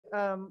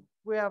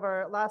We have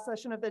our last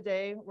session of the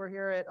day. We're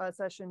here at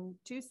session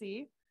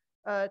 2C,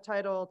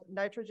 titled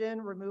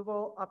Nitrogen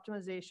Removal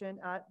Optimization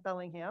at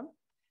Bellingham.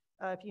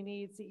 If you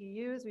need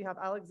CEUs, we have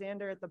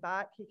Alexander at the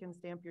back. He can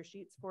stamp your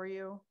sheets for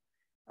you.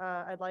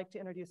 I'd like to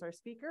introduce our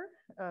speaker,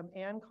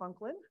 Anne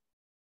Conklin.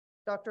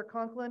 Dr.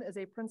 Conklin is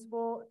a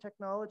principal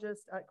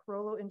technologist at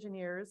Carollo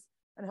Engineers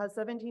and has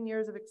 17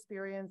 years of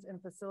experience in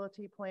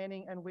facility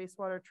planning and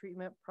wastewater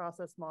treatment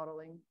process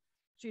modeling.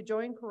 She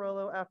joined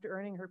Carollo after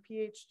earning her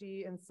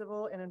PhD in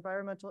civil and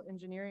environmental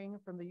engineering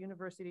from the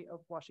University of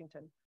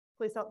Washington.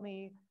 Please help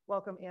me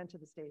welcome Anne to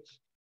the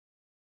stage.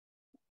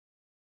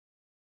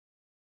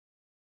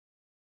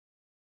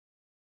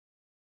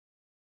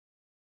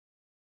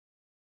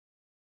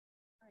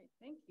 All right,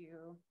 thank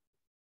you.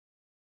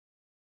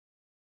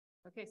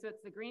 Okay, so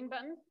it's the green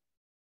button.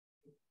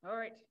 All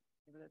right,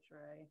 give it a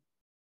try.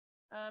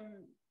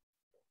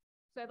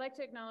 So I'd like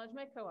to acknowledge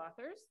my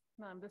co-authors.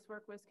 This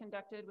work was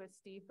conducted with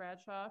Steve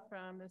Bradshaw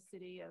from the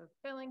city of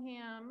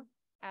Bellingham,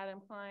 Adam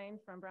Klein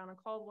from Brown and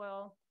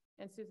Caldwell,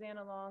 and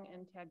Susanna Long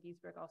and Tad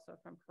Giesberg also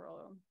from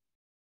Carollo.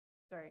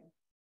 Sorry,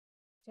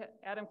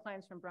 Adam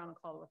Klein's from Brown and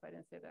Caldwell, if I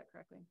didn't say that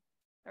correctly.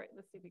 All right,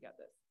 let's see if we got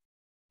this.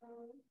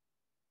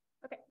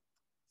 Okay.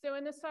 So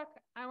in this talk,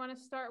 I want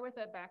to start with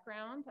a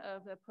background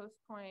of the Post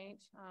Point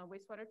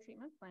wastewater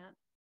treatment plant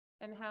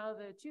and how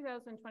the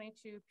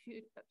 2022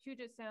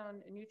 Puget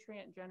Sound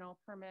Nutrient General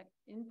Permit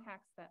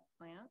impacts that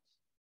plant.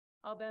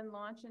 I'll then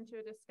launch into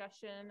a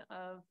discussion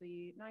of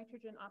the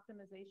nitrogen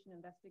optimization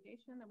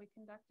investigation that we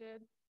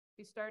conducted.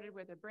 We started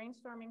with a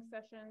brainstorming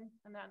session,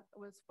 and that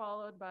was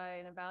followed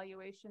by an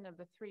evaluation of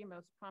the 3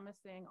 most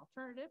promising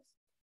alternatives,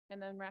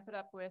 and then wrap it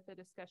up with a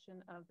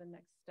discussion of the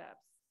next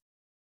steps.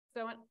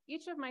 So on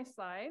each of my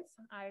slides,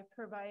 I've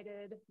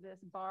provided this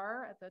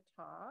bar at the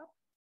top.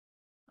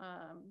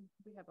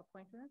 We have a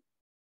pointer.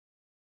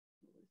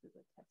 This is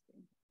a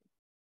testing.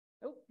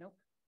 Oh, nope.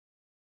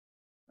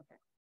 Okay.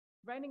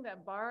 Writing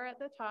that bar at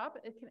the top,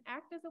 it can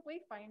act as a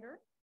wayfinder.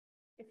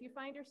 If you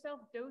find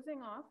yourself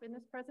dozing off in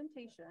this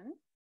presentation,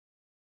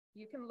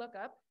 you can look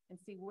up and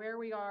see where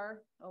we are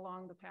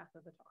along the path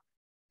of the talk.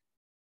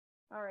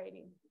 All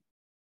righty.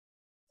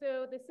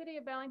 So the City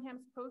of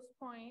Bellingham's Post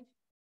Point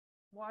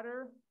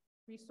Water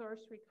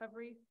Resource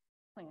Recovery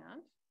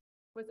Plant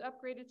was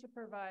upgraded to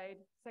provide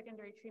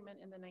secondary treatment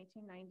in the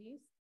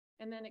 1990s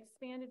and then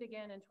expanded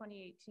again in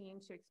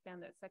 2018 to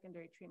expand that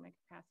secondary treatment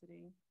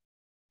capacity.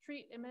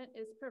 Treatment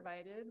is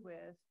provided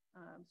with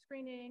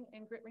screening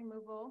and grit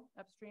removal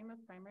upstream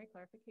of primary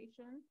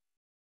clarification.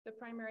 The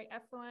primary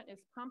effluent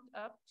is pumped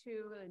up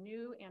to the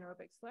new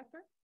anaerobic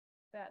selector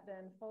that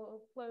then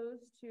flows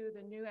to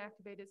the new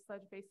activated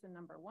sludge basin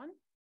number 1.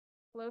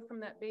 Flow from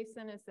that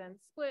basin is then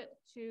split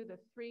to the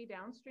 3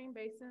 downstream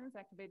basins,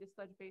 activated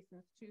sludge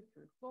basins 2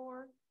 through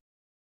 4.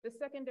 The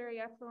secondary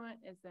effluent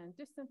is then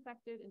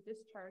disinfected and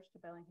discharged to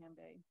Bellingham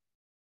Bay.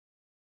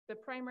 The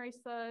primary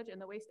sludge and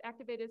the waste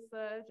activated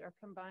sludge are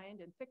combined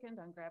and thickened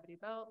on gravity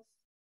belts.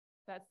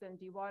 That's then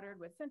dewatered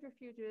with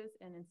centrifuges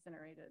and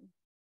incinerated.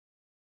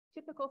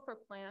 Typical for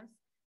plants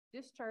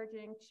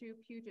discharging to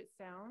Puget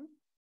Sound,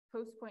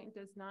 Post Point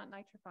does not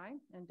nitrify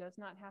and did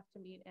not have to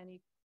meet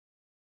any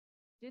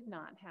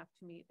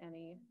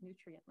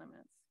nutrient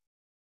limits.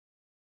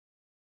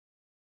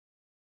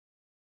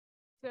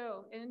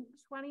 So in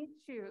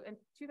 2022,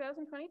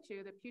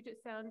 the Puget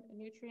Sound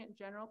Nutrient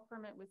General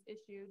Permit was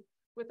issued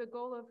with the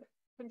goal of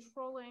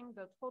controlling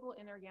the total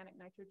inorganic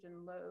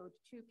nitrogen load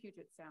to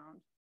Puget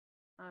Sound.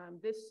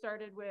 This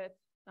started with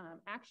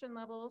action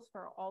levels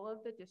for all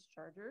of the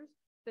dischargers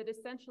that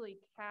essentially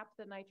cap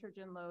the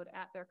nitrogen load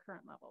at their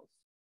current levels.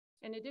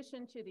 In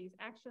addition to these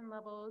action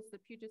levels, the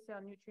Puget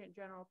Sound Nutrient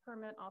General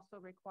Permit also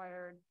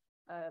required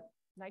a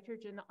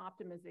nitrogen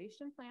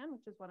optimization plan,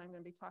 which is what I'm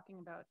going to be talking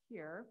about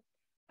here,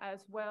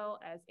 as well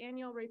as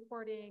annual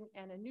reporting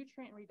and a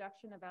nutrient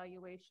reduction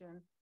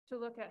evaluation to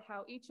look at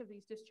how each of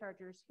these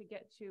dischargers could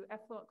get to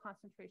effluent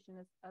concentration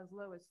as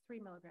low as 3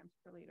 milligrams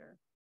per liter.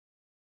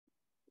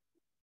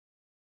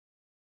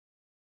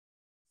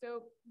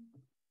 So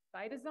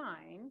by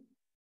design,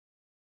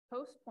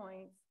 Post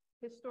Point's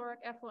historic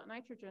effluent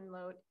nitrogen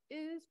load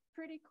is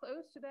pretty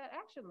close to that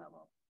action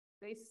level.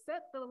 They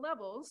set the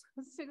levels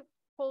to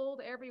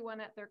hold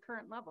everyone at their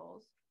current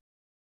levels.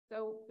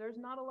 So there's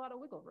not a lot of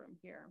wiggle room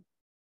here.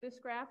 This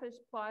graph is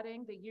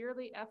plotting the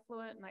yearly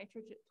effluent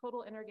nitrogen,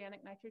 total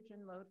inorganic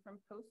nitrogen load from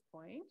Post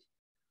Point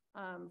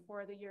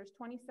for the years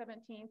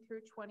 2017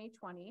 through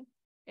 2020.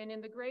 And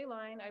in the gray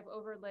line, I've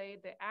overlaid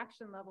the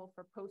action level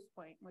for Post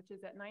Point, which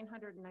is at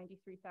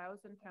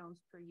 993,000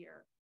 pounds per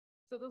year.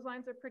 So those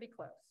lines are pretty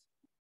close.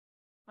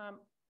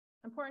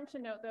 Important to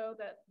note, though,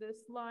 that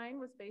this line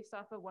was based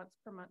off of once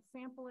per month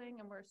sampling,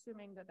 and we're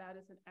assuming that that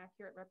is an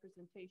accurate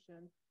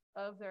representation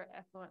of their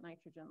effluent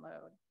nitrogen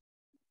load.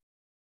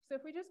 So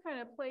if we just kind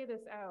of play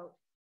this out,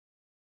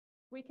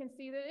 we can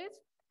see that it's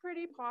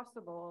pretty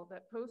possible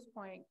that Post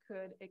Point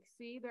could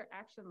exceed their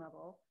action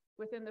level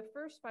within the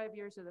first 5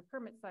 years of the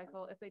permit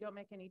cycle if they don't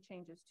make any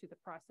changes to the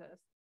process.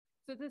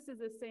 So this is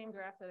the same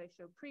graph that I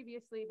showed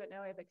previously, but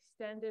now I've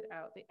extended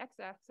out the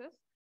x-axis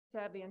to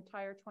have the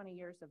entire 20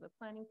 years of the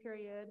planning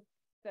period.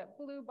 That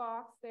blue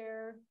box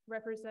there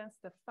represents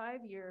the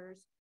 5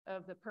 years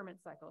of the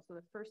permit cycle, so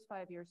the first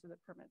 5 years of the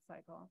permit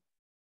cycle.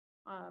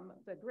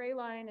 The gray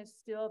line is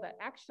still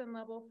the action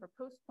level for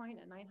Post Point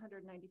at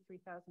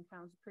 993,000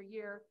 pounds per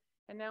year.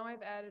 And now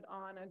I've added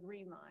on a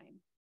green line,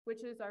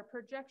 which is our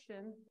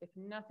projection if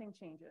nothing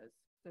changes.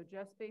 So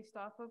just based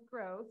off of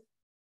growth,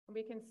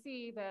 we can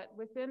see that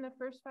within the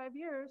first 5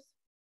 years,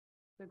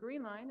 the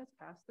green line has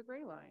passed the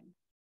gray line.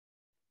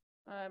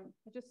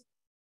 Just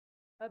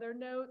other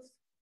notes,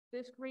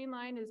 this green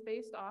line is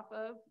based off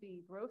of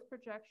the growth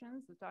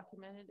projections as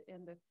documented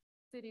in the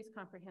city's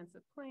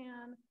comprehensive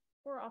plan.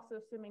 We're also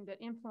assuming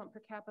that influent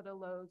per capita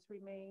loads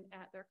remain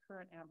at their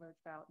current average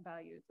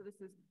value. So this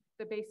is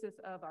the basis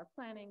of our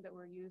planning that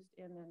were used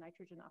in the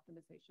nitrogen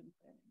optimization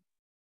planning.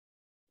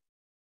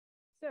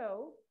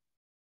 So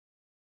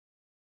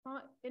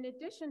in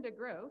addition to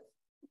growth,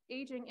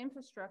 aging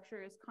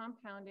infrastructure is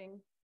compounding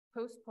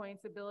Post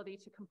Point's ability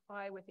to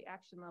comply with the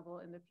action level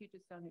in the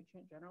Puget Sound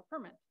Nutrient General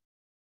Permit.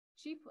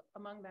 Chief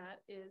among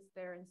that is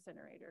their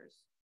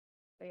incinerators.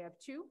 They have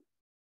two.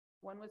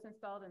 One was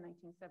installed in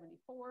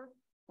 1974.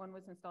 One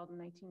was installed in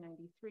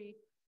 1993.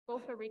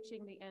 Both are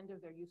reaching the end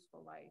of their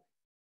useful life.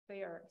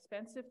 They are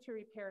expensive to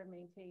repair and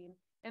maintain,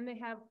 and they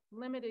have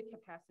limited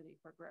capacity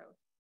for growth.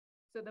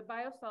 So the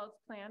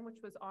biosolids plan,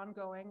 which was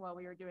ongoing while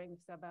we were doing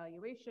this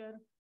evaluation,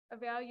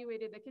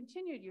 evaluated the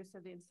continued use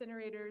of the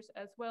incinerators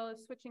as well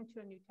as switching to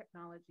a new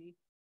technology,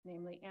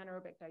 namely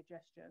anaerobic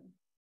digestion.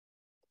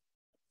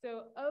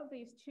 So of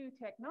these two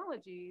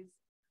technologies,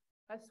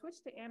 a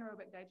switch to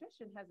anaerobic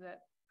digestion has a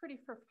pretty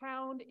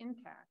profound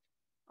impact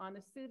on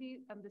the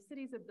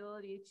city's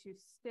ability to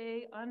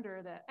stay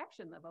under the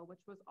action level,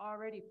 which was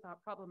already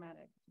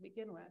problematic to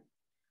begin with.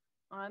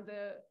 On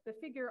the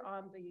figure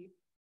on the,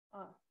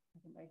 I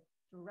think my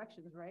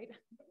directions right.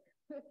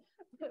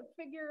 The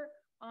figure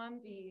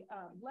on the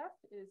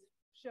left is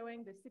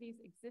showing the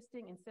city's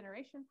existing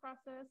incineration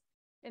process.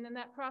 And in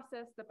that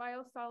process, the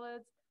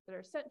biosolids that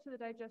are sent to the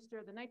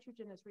digester, the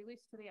nitrogen is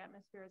released to the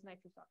atmosphere as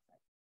nitrous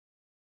oxide.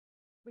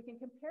 We can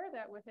compare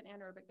that with an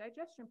anaerobic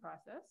digestion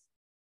process.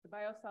 The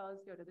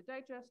biosolids go to the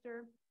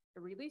digester,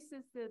 it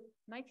releases the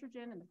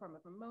nitrogen in the form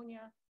of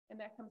ammonia, and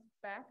that comes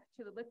back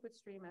to the liquid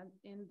stream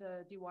in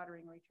the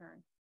dewatering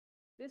return.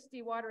 This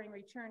dewatering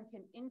return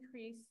can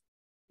increase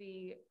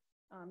the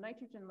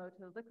nitrogen load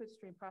to the liquid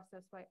stream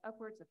process by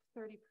upwards of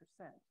 30%.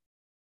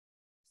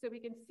 So we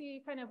can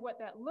see kind of what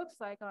that looks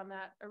like on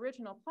that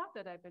original plot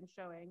that I've been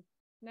showing.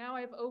 Now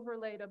I've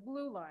overlaid a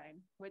blue line,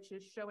 which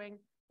is showing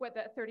what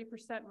that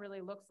 30%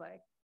 really looks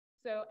like.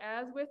 So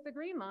as with the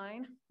green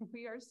line,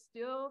 we are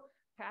still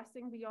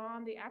passing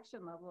beyond the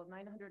action level of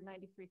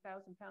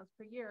 993,000 pounds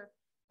per year,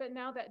 but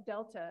now that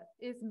delta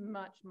is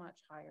much,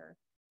 much higher.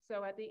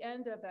 So at the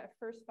end of that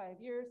first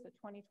 5 years, the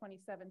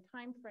 2027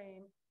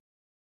 timeframe,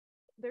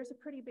 there's a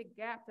pretty big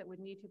gap that would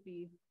need to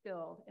be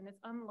filled, and it's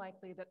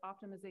unlikely that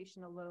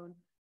optimization alone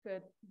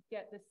could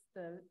get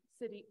the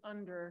city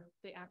under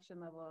the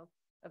action level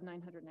of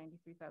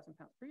 993,000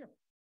 pounds per year.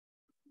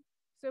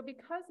 So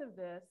because of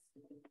this,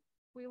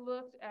 we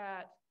looked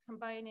at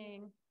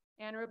combining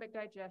anaerobic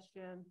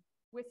digestion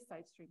with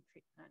side stream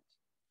treatment.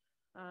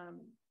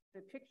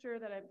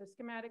 The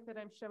schematic that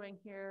I'm showing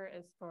here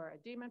is for a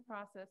Diemann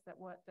process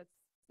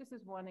this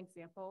is one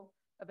example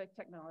of a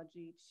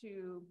technology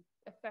to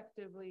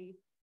effectively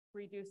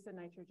reduce the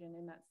nitrogen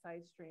in that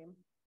side stream.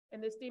 In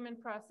this Diemann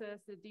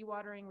process, the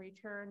dewatering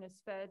return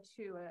is fed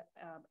to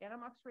an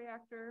Anamox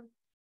reactor.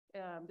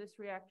 This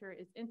reactor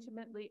is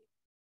intermittently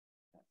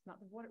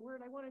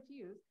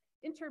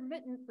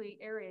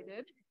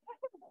aerated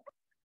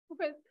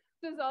with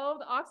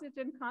dissolved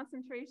oxygen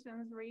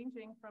concentrations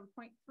ranging from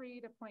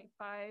 0.3 to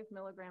 0.5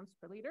 milligrams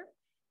per liter.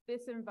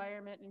 This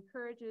environment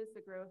encourages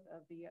the growth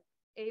of the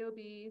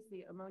AOBs,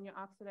 the ammonia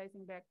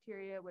oxidizing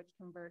bacteria, which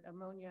convert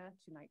ammonia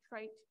to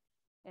nitrite,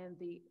 and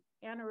the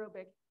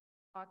anaerobic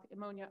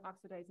ammonia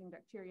oxidizing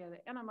bacteria,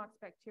 the Anamox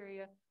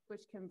bacteria,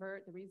 which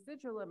convert the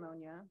residual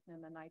ammonia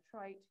and the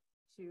nitrite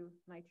to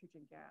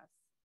nitrogen gas.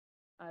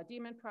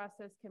 Diemann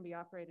process can be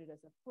operated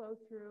as a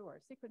flow-through or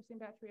a sequencing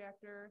batch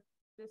reactor.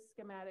 This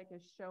schematic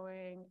is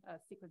showing a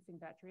sequencing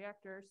batch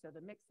reactor, so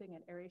the mixing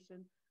and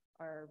aeration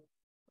are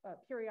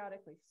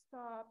periodically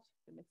stopped,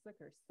 the mixed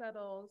liquor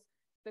settles,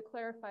 the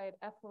clarified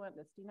effluent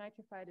that's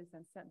denitrified is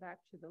then sent back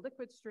to the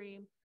liquid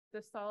stream.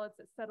 The solids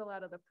that settle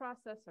out of the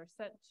process are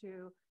sent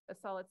to a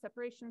solid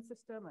separation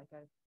system like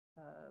a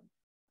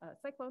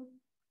cyclone,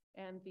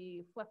 and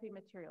the fluffy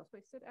materials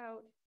wasted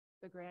out.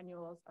 The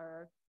granules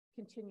are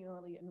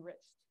continually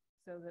enriched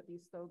so that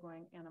these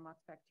slow-growing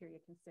Anamox bacteria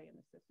can stay in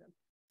the system.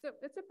 So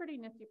it's a pretty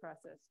nifty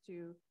process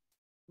to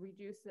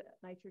reduce the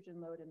nitrogen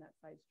load in that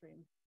side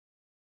stream.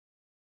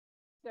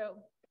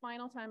 So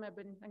final time I'm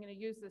going to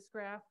use this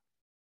graph.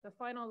 The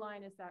final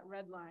line is that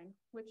red line,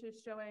 which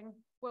is showing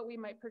what we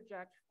might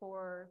project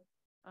for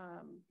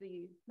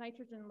the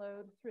nitrogen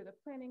load through the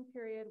planning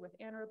period with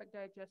anaerobic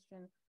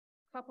digestion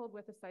coupled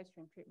with the side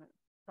stream treatment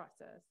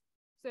process.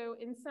 So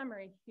in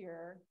summary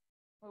here,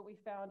 what we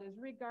found is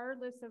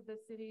regardless of the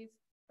city's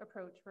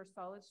approach for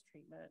solids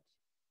treatment,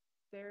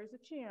 there's a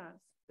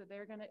chance that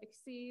they're going to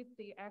exceed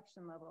the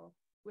action level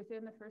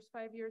within the first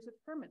 5 years of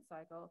the permit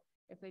cycle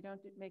if they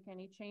don't make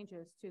any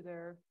changes to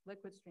their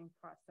liquid stream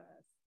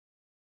process.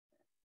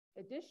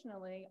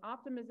 Additionally,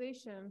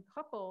 optimization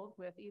coupled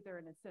with either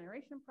an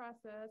incineration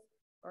process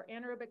or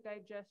anaerobic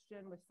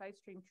digestion with side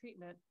stream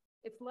treatment,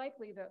 it's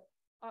likely that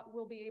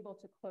we'll be able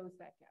to close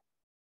that gap.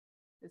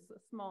 It's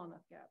a small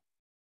enough gap.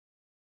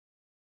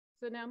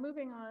 So now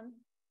moving on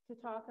to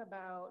talk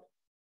about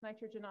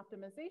nitrogen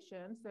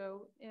optimization.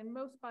 So in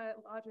most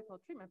biological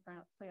treatment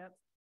plants,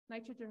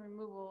 nitrogen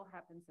removal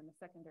happens in the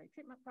secondary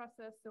treatment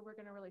process. So we're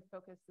going to really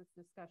focus this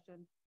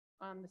discussion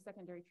on the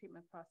secondary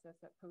treatment process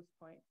at Post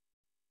Point.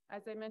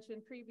 As I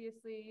mentioned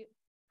previously,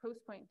 Post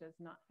Point does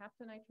not have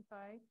to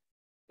nitrify.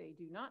 They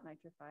do not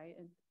nitrify.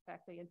 In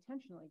fact, they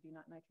intentionally do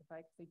not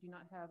nitrify because they do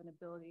not have an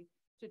ability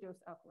to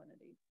dose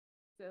alkalinity.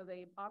 So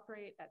they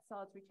operate at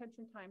solids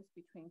retention times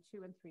between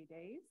 2 and 3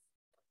 days.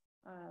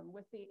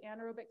 With the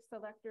anaerobic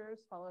selectors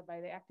followed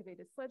by the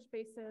activated sludge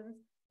basins,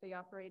 they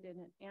operate in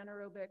an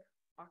anaerobic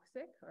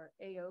oxic or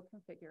AO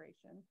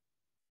configuration.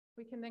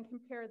 We can then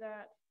compare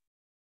that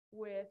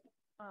with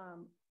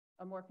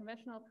a more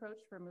conventional approach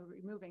for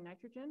removing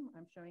nitrogen.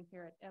 I'm showing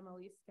here at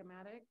MLE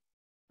schematic.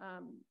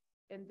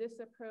 In this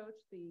approach,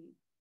 the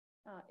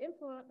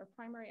influent or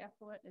primary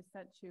effluent is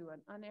sent to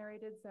an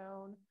unaerated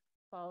zone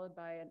followed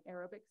by an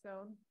aerobic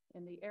zone.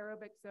 In the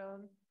aerobic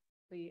zone,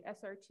 the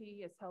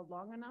SRT is held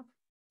long enough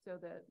so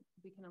that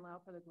we can allow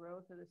for the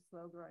growth of the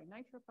slow-growing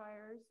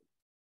nitrifiers.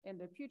 In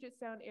the Puget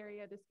Sound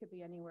area, this could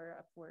be anywhere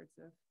upwards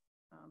of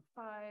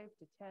 5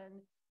 to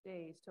 10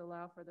 days to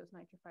allow for those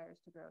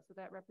nitrifiers to grow. So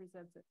that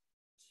represents a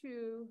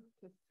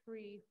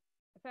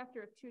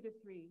factor of 2 to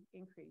 3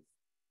 increase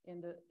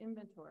in the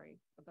inventory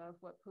above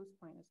what Post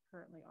Point is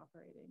currently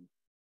operating.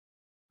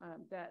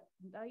 That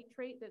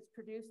nitrate that's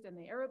produced in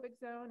the aerobic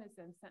zone is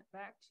then sent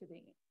back to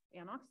the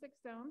anoxic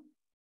zone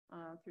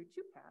through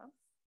 2 paths.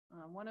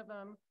 One of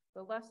them,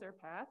 the lesser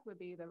path, would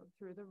be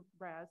through the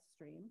RAS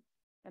stream,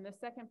 and the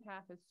second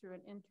path is through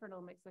an internal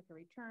mixed liquor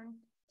return,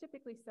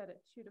 typically set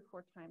at 2 to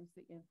 4 times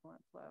the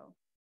influent flow.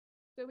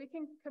 So we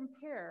can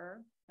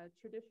compare a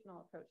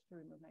traditional approach to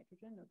remove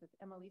nitrogen with this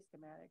MLE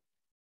schematic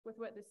with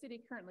what the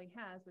city currently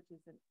has, which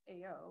is an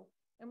AO,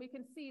 and we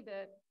can see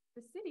that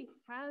the city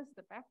has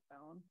the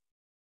backbone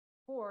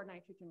for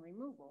nitrogen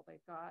removal.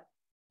 They've got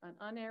an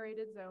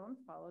unaerated zone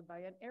followed by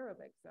an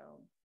aerobic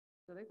zone.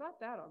 So they've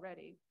got that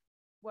already.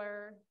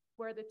 Where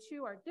the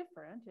two are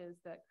different is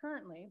that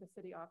currently the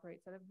city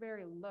operates at a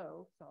very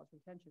low solids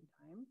retention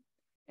time,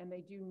 and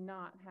they do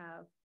not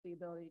have the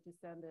ability to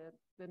send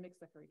the mixed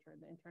liquor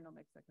return, the internal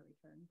mixed liquor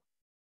return.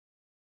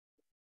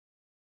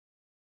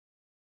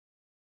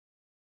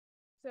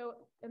 So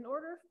in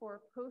order for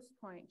Post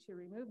Point to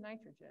remove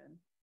nitrogen,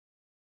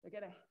 they're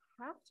going to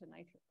have to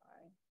nitrify.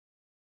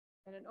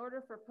 And in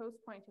order for Post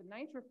Point to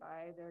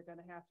nitrify, they're going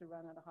to have to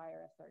run at a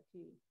higher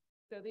SRT.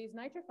 So these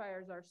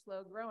nitrifiers are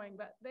slow growing,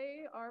 but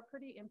they are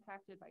pretty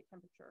impacted by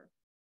temperature.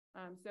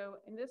 So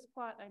in this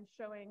plot, I'm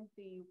showing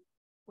the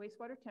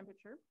wastewater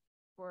temperature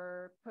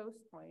for Post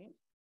Point.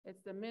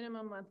 It's the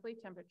minimum monthly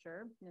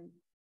temperature, and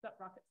it's not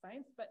rocket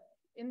science, but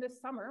in the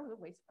summer, the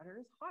wastewater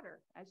is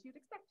hotter, as you'd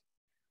expect.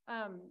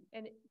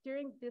 And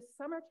during this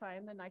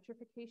summertime, the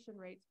nitrification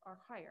rates are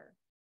higher.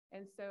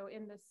 And so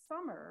in the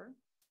summer,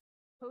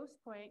 Post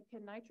Point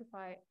can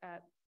nitrify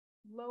at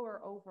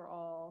lower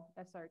overall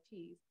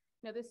SRTs.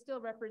 Now, this still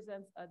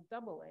represents a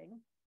doubling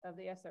of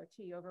the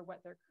SRT over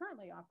what they're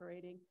currently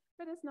operating,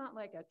 but it's not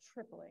like a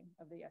tripling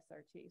of the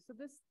SRT. So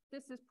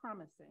this is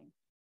promising.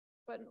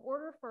 But in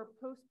order for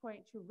Post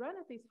Point to run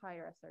at these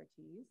higher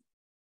SRTs,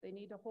 they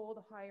need to hold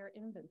a higher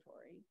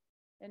inventory.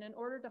 And in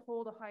order to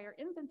hold a higher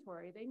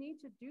inventory, they need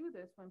to do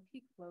this when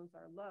peak flows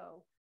are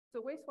low.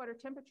 So wastewater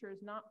temperature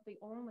is not the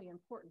only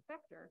important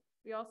factor.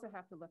 We also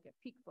have to look at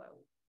peak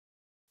flow.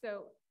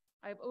 So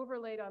I've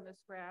overlaid on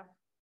this graph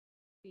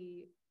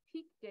the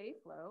peak day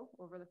flow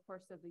over the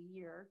course of the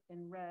year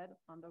in red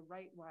on the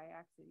right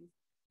y-axis.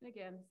 And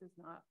again, this is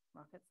not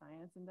rocket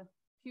science. In the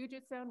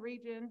Puget Sound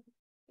region,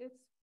 it's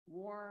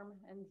warm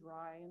and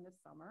dry in the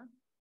summer.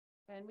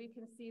 And we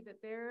can see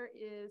that there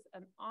is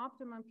an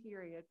optimum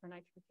period for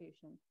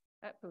nitrification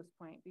at Post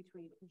Point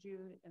between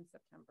June and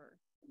September.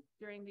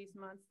 During these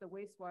months, the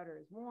wastewater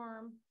is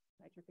warm,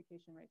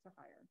 nitrification rates are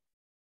higher.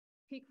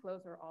 Peak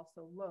flows are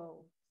also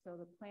low, so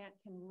the plant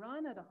can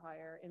run at a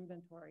higher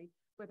inventory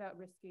without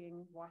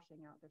risking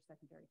washing out their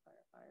secondary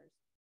fires.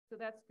 So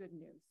that's good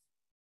news.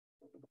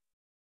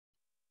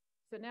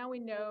 So now we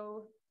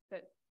know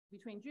that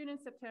between June and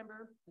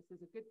September, this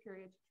is a good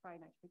period to try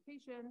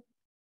nitrification.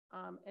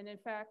 And in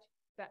fact,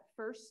 that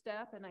first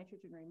step in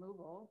nitrogen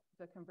removal,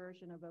 the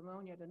conversion of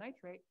ammonia to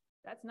nitrate,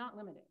 that's not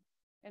limited.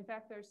 In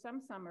fact, there's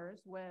some summers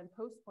when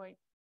Post Point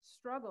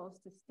struggles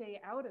to stay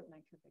out of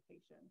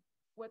nitrification.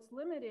 What's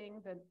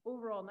limiting the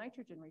overall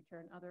nitrogen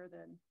return, other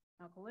than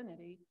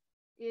alkalinity,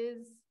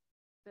 is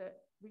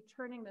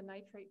returning the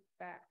nitrate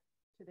back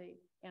to the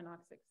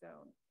anoxic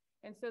zone.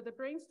 And so the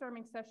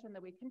brainstorming session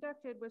that we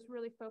conducted was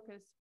really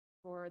focused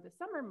for the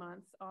summer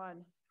months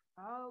on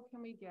how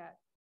can we get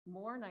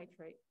more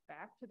nitrate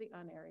back to the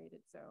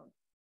unaerated zone.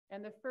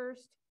 And the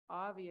first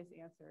obvious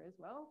answer is,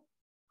 well,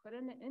 put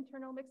in an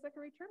internal mixed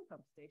liquor return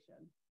pump station.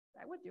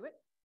 That would do it.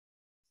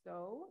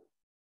 So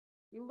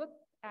we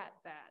looked at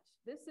that.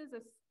 This is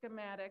a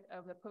schematic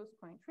of the Post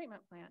Point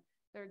treatment plant,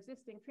 their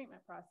existing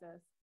treatment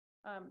process.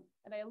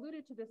 And I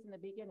alluded to this in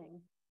the beginning.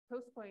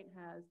 Post Point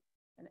has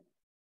an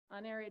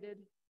unaerated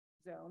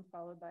zone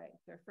followed by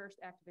their first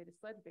activated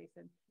sludge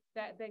basin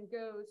that then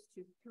goes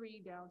to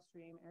 3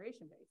 downstream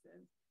aeration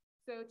basins.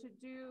 So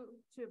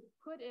to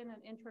put in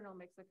an internal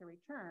mixed liquor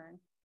return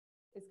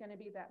is going to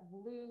be that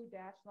blue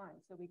dashed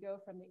line. So we go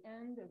from the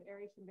end of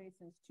aeration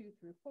basins 2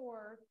 through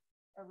 4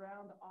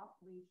 around the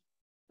off-leash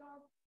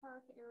dog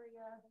park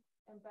area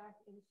and back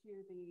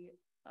into the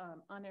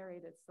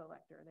unaerated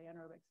selector, the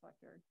anaerobic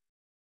selector.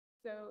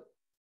 So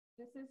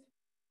this is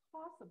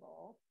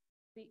possible.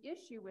 The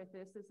issue with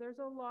this is there's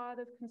a lot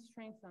of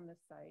constraints on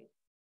this site.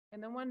 And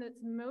the one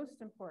that's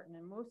most important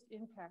and most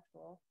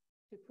impactful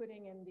to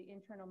putting in the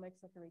internal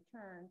mixed liquor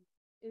return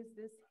is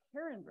this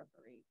heron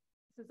rookery.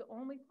 This is the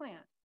only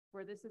plant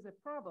where this is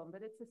a problem, but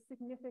it's a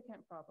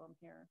significant problem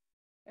here.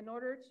 In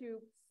order to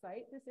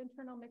site this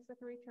internal mixed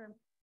liquor return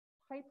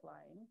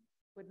pipeline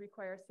would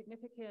require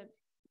significant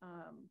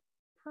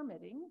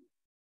permitting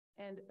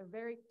and a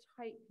very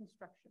tight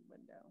construction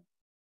window.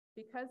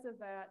 Because of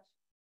that,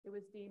 it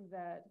was deemed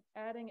that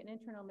adding an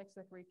internal mixed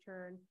liquor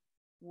return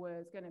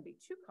was going to be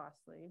too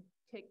costly,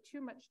 take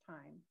too much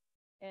time,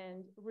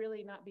 and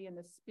really not be in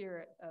the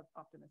spirit of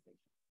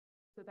optimization.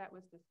 So that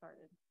was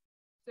discarded.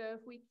 So if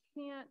we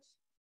can't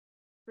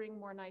bring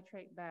more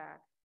nitrate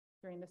back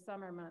during the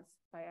summer months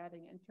by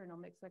adding internal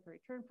mixed liquor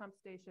return pump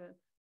station,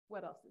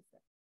 what else is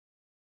there?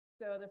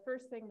 So the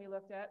first thing we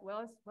looked at,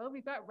 well,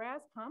 we've got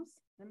RAS pumps.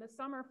 In the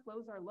summer,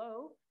 flows are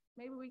low.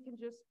 Maybe we can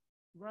just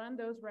run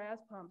those RAS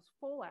pumps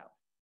full out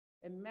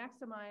and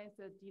maximize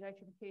the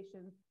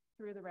denitrification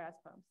through the RAS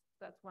pumps.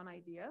 That's one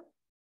idea,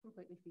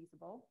 completely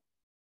feasible.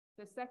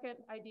 The second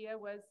idea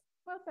was,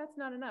 well, if that's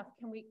not enough,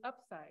 can we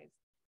upsize?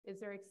 Is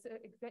there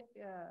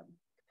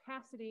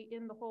capacity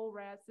in the whole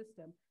RAS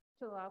system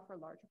to allow for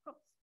larger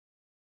pumps?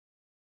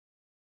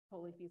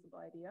 Totally feasible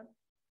idea.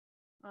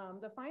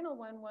 The final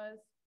one was,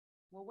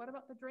 well, what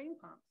about the drain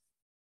pumps?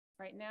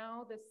 Right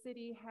now, the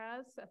city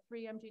has a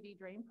 3 MGD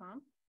drain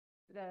pump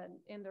that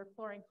in their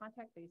chlorine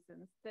contact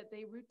basins that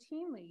they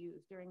routinely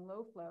use during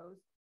low flows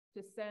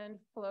to send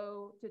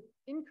flow, to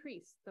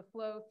increase the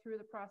flow through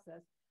the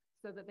process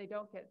so that they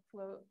don't get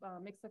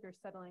mixed liquor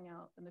settling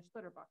out in their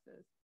splitter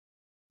boxes.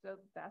 So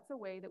that's a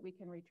way that we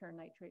can return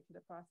nitrate to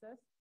the process.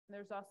 And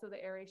there's also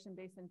the aeration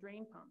basin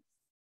drain pumps.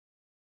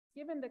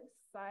 Given the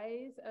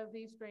size of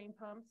these drain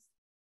pumps,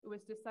 it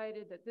was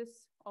decided that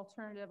this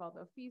alternative,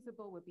 although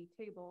feasible, would be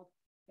tabled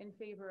in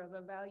favor of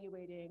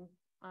evaluating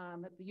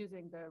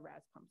using the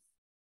RAS pumps.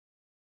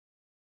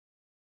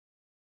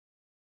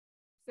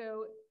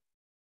 So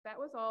that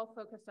was all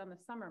focused on the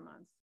summer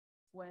months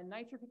when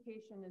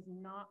nitrification is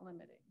not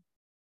limiting.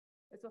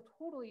 It's a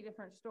totally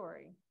different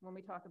story when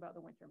we talk about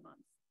the winter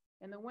months.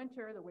 In the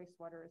winter, the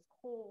wastewater is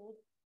cold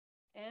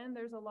and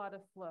there's a lot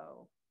of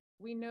flow.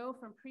 We know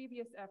from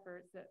previous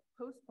efforts that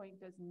Post Point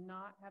does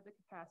not have the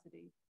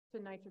capacity to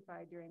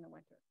nitrify during the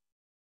winter.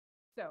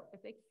 So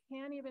if they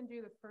can't even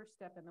do the first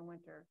step in the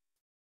winter,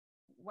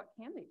 what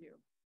can they do?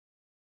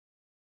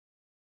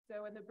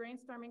 So in the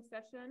brainstorming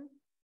session,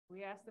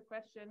 we asked the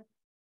question,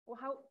 well,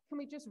 how can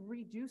we just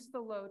reduce the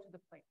load to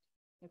the plant?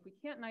 If we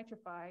can't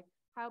nitrify,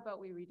 how about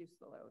we reduce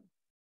the load?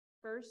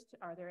 First,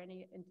 are there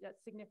any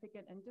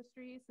significant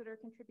industries that are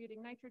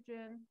contributing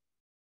nitrogen?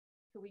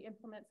 Could we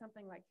implement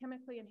something like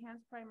chemically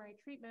enhanced primary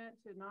treatment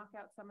to knock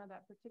out some of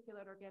that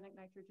particulate organic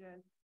nitrogen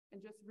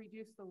and just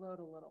reduce the load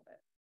a little bit?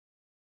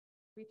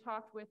 We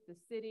talked with the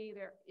city.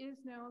 There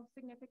is no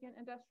significant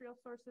industrial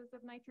sources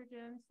of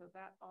nitrogen, so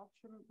that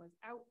option was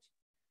out.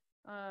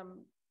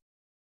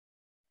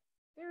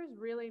 There is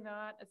really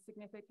not a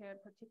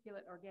significant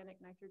particulate organic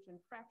nitrogen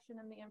fraction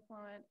in the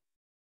influent.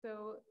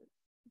 So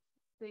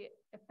the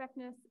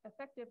effectiveness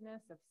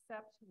of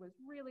SEPT was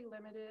really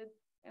limited,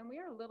 and we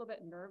are a little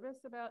bit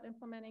nervous about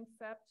implementing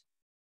SEPT.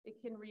 It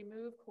can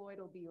remove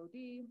colloidal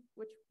BOD,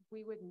 which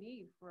we would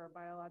need for a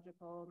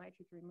biological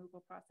nitrogen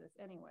removal process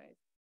anyways.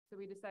 So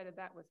we decided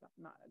that was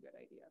not a good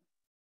idea.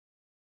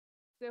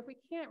 So if we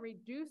can't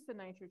reduce the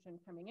nitrogen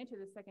coming into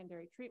the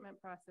secondary treatment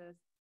process,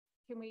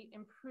 can we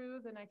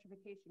improve the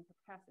nitrification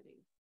capacity?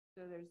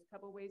 So there's a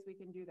couple ways we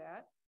can do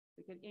that.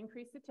 We can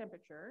increase the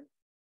temperature,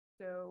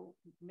 so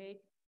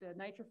make the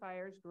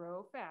nitrifiers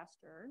grow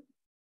faster.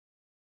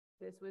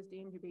 This was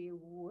deemed to be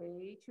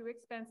way too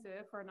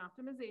expensive for an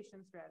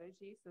optimization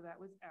strategy, so that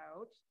was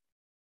out.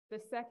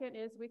 The second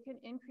is we can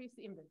increase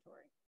the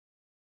inventory.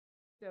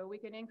 So we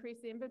can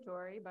increase the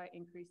inventory by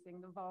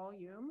increasing the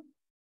volume.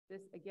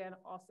 This, again,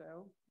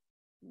 also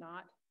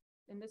not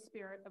in the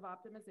spirit of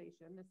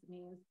optimization. This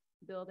means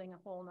building a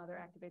whole nother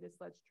activated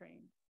sludge train.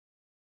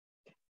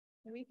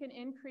 And we can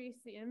increase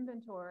the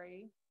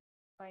inventory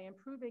by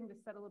improving the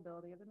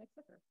settleability of the mixed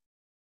liquor.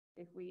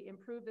 If we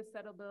improve the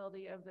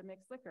settability of the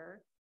mixed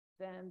liquor,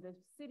 then the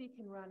city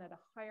can run at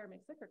a higher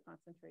mixed liquor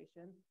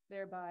concentration,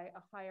 thereby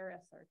a higher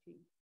SRT.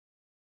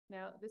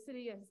 Now, the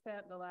city has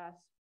spent the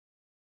last,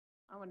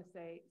 I want to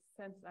say,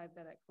 since I've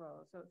been at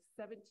Crow, so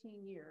 17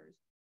 years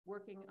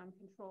working on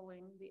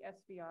controlling the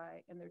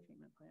SBI and their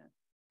treatment plant.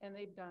 And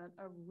they've done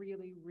a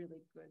really,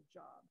 really good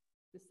job.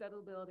 The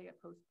settability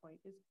at Post Point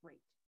is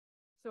great.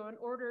 So in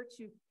order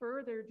to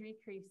further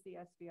decrease the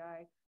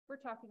SBI, we're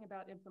talking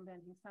about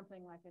implementing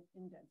something like an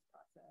indents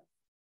process.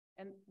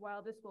 And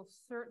while this will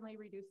certainly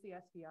reduce the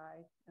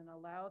SBI and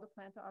allow the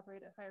plant to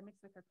operate at higher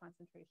mixed liquor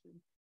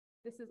concentrations,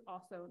 this is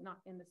also not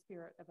in the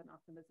spirit of an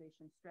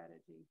optimization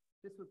strategy.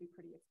 This would be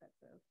pretty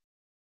expensive.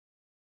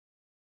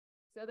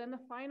 So then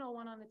the final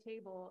one on the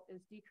table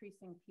is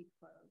decreasing peak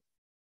flows.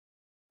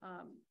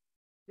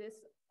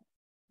 This,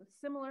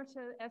 similar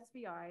to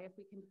SBI, if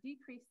we can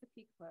decrease the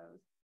peak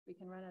flows, we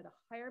can run at a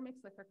higher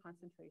mixed liquor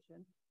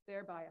concentration,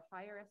 thereby a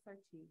higher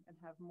SRT and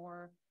have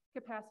more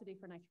capacity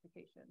for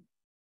nitrification.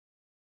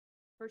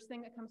 First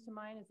thing that comes to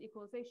mind is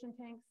equalization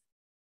tanks,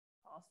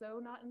 also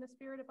not in the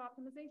spirit of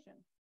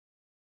optimization.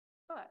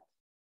 But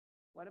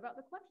what about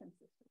the collection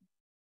system?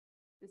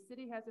 The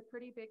city has a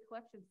pretty big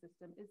collection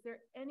system. Is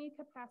there any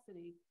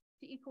capacity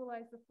to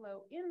equalize the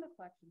flow in the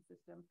collection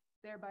system,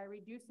 thereby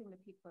reducing the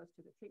peak flows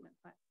to the treatment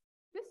plant?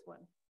 This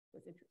one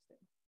was interesting.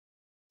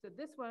 So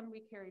this one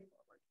we carried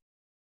forward.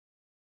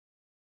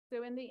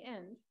 So in the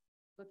end,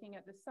 looking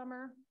at the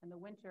summer and the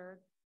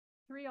winter,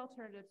 3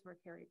 alternatives were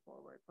carried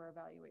forward for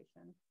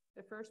evaluation.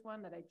 The first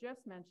one that I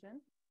just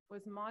mentioned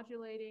was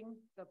modulating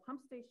the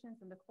pump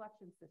stations and the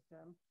collection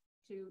system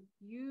to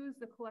use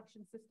the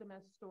collection system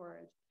as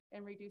storage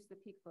and reduce the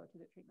peak flow to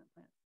the treatment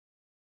plant.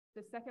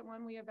 The second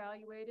one we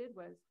evaluated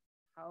was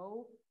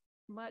how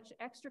much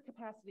extra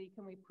capacity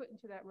can we put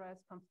into that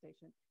RUS pump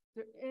station? Is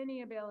there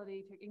any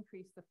ability to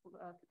increase the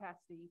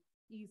capacity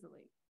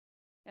easily?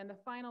 And the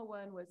final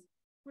one was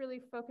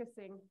really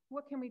focusing,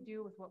 what can we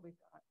do with what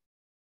we've got?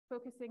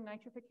 Focusing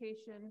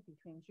nitrification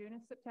between June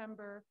and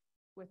September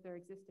with their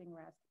existing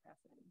RAS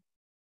capacity.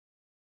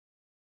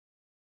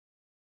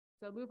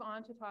 So move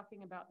on to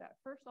talking about that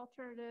first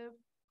alternative,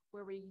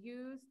 where we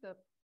use the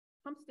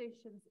pump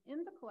stations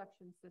in the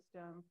collection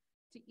system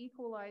to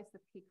equalize the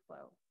peak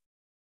flow.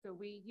 So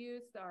we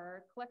used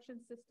our collection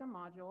system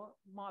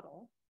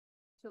model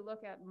to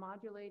look at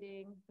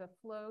modulating the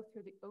flow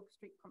through the Oak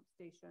Street pump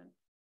station.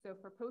 So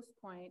for Post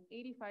Point,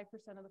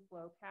 85% of the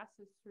flow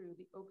passes through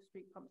the Oak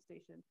Street pump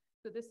station.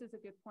 So this is a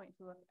good point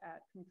to look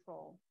at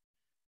control.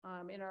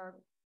 In our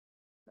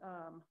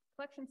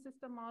collection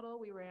system model,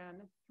 we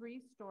ran 3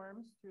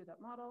 storms through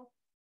that model.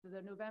 So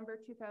the November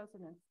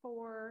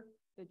 2004,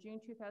 the June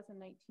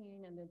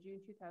 2019, and the June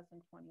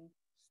 2020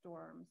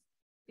 storms.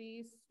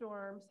 These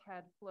storms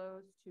had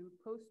flows to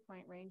Post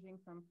Point ranging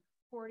from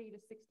 40 to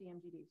 60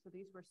 MGD. So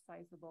these were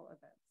sizable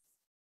events.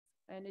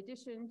 In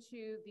addition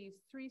to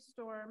these 3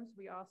 storms,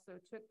 we also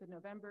took the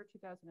November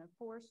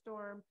 2004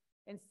 storm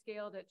and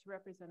scaled it to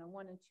represent a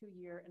 1 and 2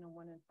 year and a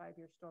 1 and 5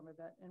 year storm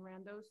event and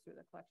ran those through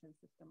the collection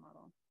system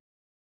model.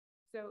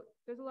 So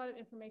there's a lot of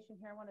information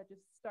here. I want to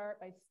just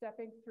start by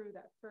stepping through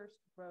that first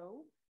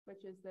row,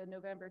 which is the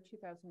November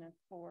 2004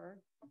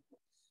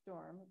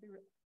 storm. It'd be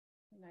really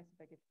nice if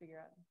I could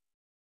figure out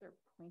their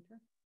pointer.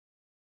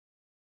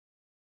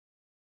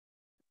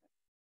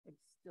 I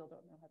still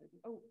don't know how to do.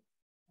 Oh,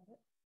 is that it?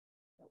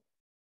 Nope.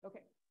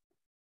 Okay.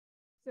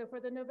 So for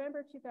the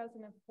November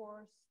 2004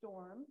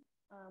 storm,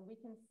 we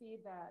can see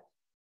that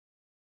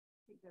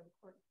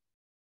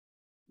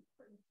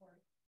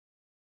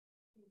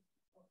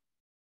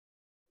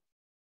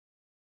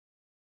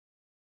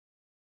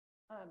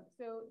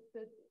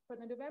for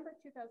the November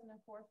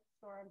 2004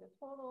 storm, the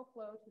total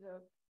flow to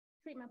the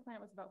treatment plant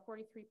was about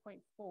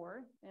 43.4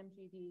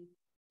 MGD.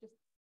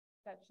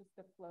 That's just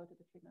the flow to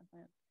the treatment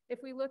plant. If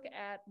we look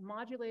at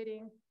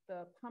modulating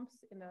the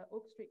pumps in the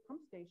Oak Street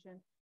pump station,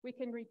 we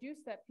can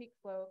reduce that peak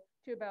flow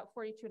to about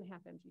 42.5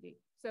 MGD.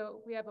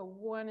 So we have a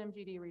 1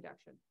 MGD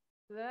reduction.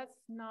 So that's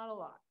not a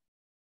lot.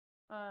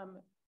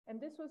 And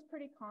this was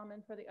pretty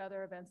common for the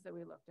other events that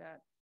we looked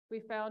at. We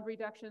found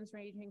reductions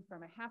ranging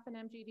from 0.5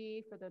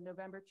 MGD for the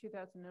November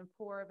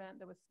 2004 event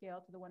that was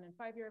scaled to the 1 and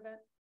 5 year event,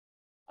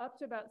 up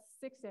to about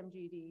 6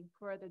 MGD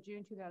for the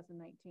June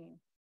 2019.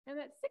 And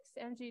that 6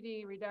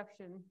 MGD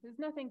reduction is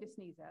nothing to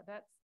sneeze at.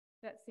 That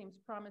seems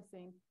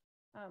promising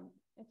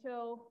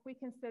until we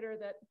consider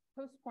that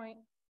Post Point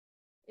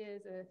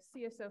is a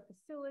CSO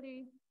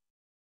facility,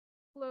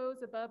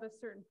 flows above a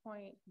certain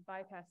point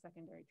bypass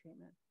secondary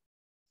treatment.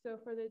 So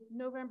for the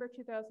November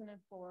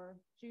 2004,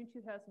 June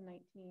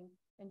 2019,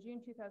 and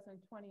June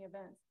 2020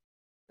 events,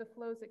 the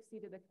flows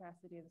exceeded the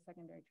capacity of the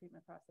secondary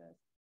treatment process,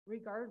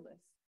 regardless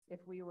if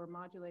we were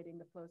modulating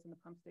the flows in the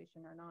pump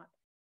station or not.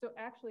 So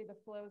actually the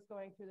flows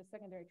going through the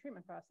secondary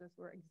treatment process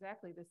were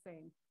exactly the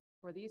same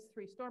for these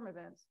 3 storm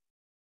events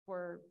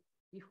for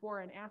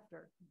before and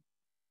after.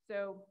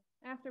 So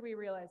after we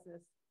realized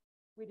this,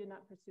 we did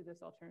not pursue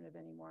this alternative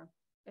anymore.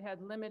 It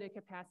had limited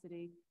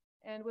capacity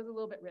and was a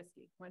little bit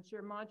risky. Once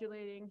you're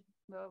modulating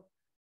the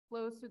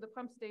flows through the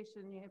pump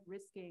station, you're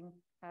risking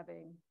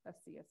having a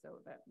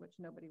CSO event, which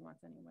nobody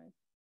wants anyways.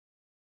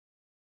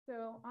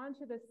 So on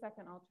to the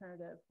second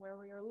alternative, where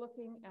we are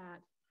looking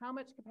at how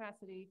much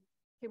capacity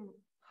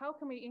how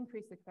can we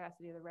increase the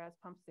capacity of the RAS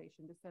pump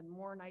station to send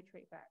more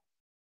nitrate back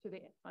to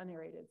the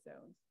unaerated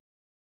zones.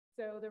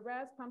 So the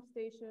RAS pump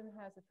station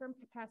has a firm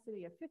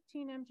capacity of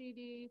 15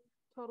 MGD,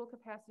 total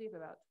capacity of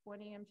about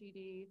 20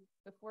 MGD.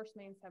 The force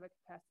mains have a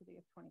capacity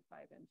of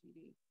 25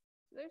 MGD.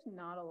 So there's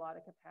not a lot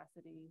of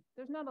capacity.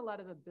 There's not a lot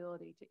of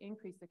ability to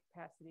increase the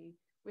capacity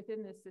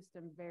within this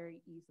system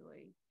very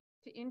easily.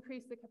 To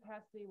increase the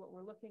capacity, what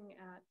we're looking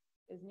at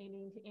is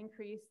needing to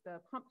increase the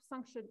pump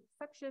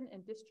suction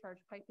and discharge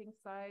piping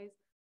size,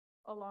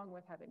 along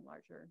with having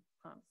larger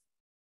pumps.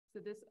 So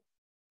this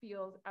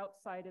feels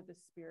outside of the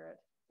spirit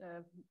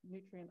of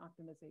nutrient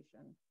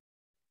optimization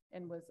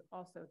and was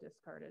also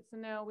discarded. So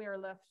now we are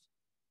left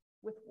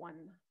with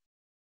one,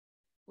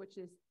 which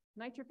is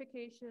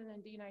nitrification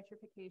and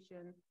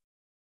denitrification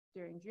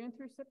during June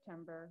through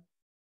September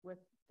with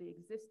the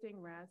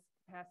existing RAS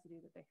capacity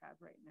that they have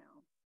right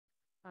now.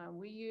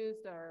 We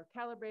used our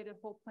calibrated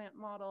whole plant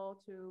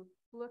model to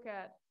look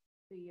at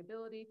the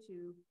ability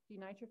to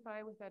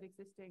denitrify with that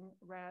existing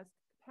RAS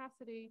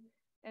capacity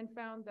and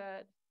found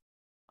that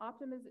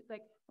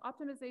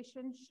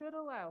optimization should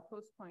allow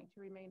Post Point to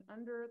remain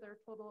under their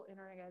total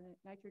inorganic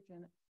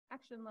nitrogen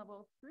action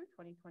level through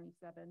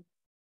 2027,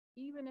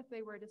 even if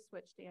they were to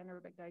switch to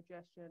anaerobic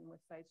digestion with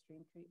side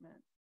stream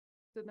treatment.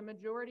 So the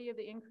majority of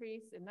the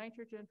increase in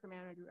nitrogen from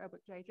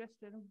anaerobic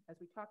digestion, as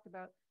we talked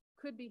about,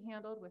 could be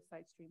handled with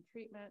side stream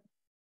treatment.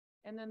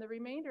 And then the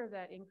remainder of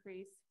that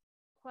increase,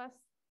 plus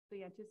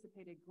the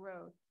anticipated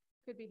growth,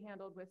 could be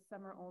handled with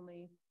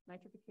summer-only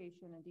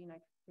nitrification and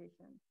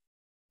denitrification.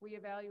 We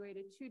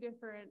evaluated two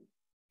different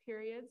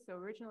periods. So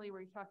originally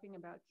we were talking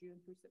about June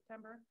through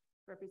September,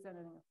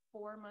 representing a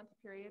 4-month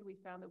period. We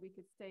found that we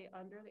could stay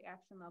under the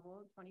action level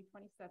in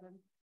 2027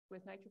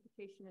 with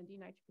nitrification and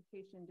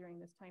denitrification during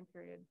this time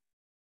period.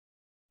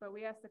 But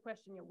we asked the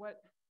question,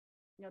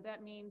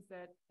 that means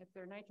that if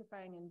they're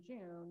nitrifying in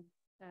June,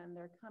 then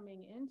they're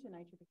coming into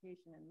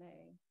nitrification in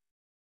May.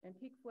 And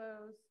peak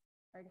flows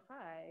are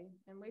high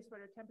and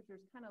wastewater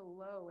temperatures kind of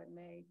low in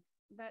May.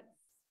 That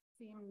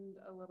seemed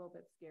a little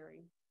bit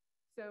scary.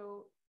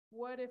 So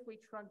what if we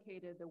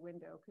truncated the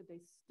window? Could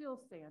they still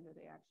stay under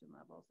the action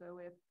level? So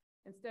if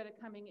instead of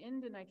coming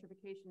into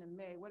nitrification in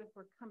May, what if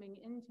we're coming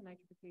into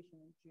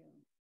nitrification in June?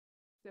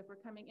 So if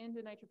we're coming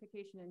into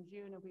nitrification in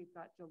June and we've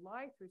got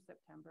July through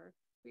September,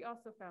 we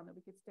also found that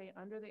we could stay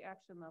under the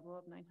action level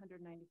of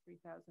 993,000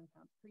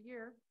 pounds per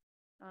year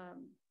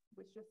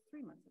with just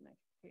 3 months of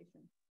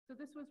nitrification. So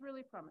this was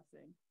really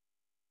promising,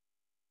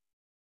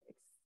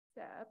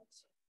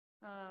 except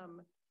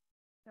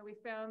that we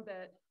found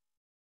that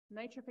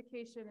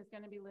nitrification is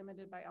going to be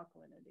limited by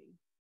alkalinity.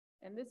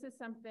 And this is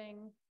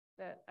something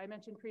that I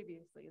mentioned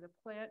previously. The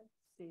plant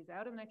stays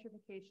out of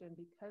nitrification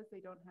because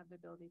they don't have the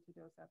ability to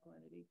dose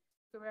alkalinity.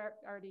 So we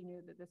already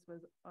knew that this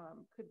was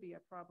could be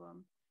a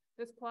problem.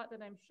 This plot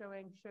that I'm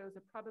showing shows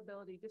a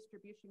probability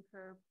distribution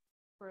curve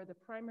for the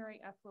primary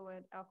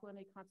effluent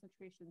alkalinity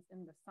concentrations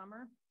in the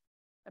summer.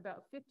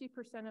 About 50%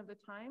 of the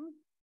time,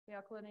 the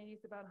alkalinity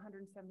is about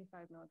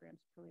 175 milligrams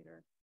per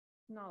liter.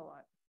 Not a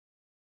lot.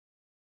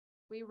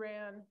 We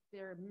ran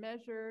their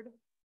measured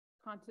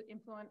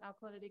influent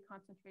alkalinity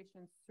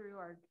concentrations through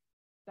our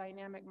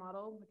dynamic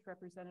model, which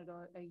represented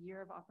a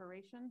year of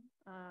operation.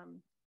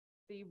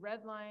 The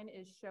red line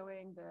is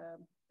showing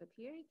the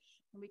pH,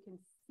 and we can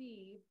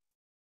see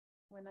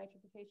when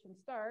nitrification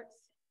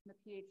starts, the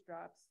pH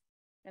drops.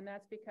 And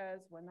that's because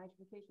when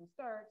nitrification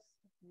starts,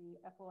 the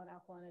effluent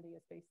alkalinity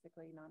is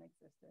basically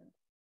non-existent.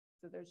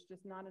 So there's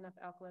just not enough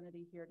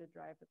alkalinity here to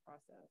drive the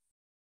process.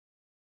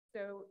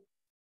 So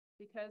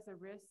because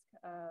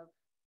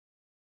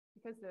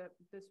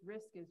this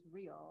risk is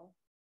real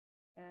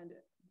and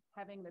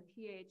having the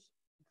pH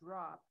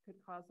drop could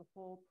cause the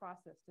whole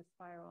process to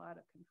spiral out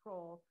of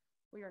control,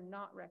 we are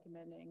not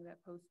recommending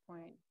that Post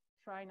Point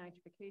try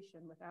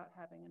nitrification without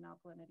having an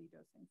alkalinity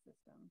dosing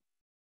system.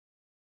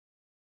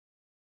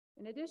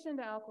 In addition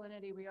to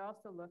alkalinity, we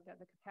also looked at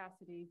the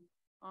capacity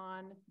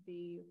on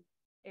the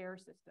air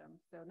system.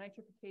 So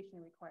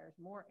nitrification requires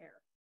more air.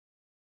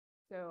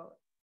 So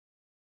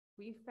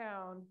we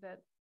found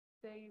that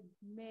they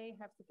may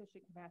have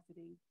sufficient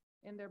capacity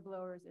in their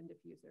blowers and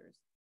diffusers.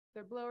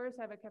 Their blowers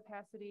have a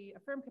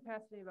firm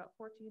capacity of about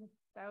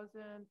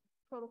 14,000,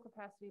 total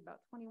capacity about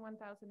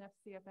 21,000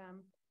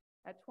 FCFM.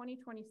 At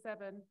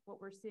 2027, what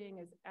we're seeing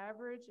is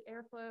average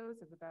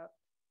airflows of about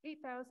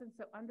 8,000,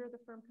 so under the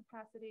firm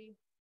capacity.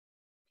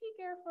 Peak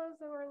airflows,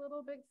 though, are a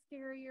little bit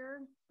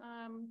scarier,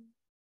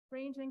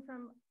 ranging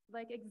from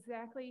like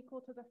exactly equal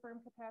to the firm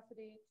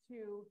capacity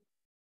to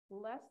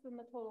less than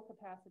the total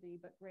capacity,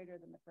 but greater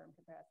than the firm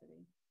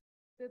capacity.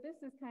 So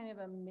this is kind of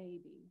a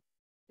maybe,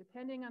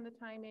 depending on the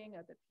timing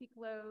of the peak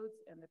loads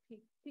and the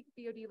peak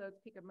BOD loads,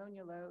 peak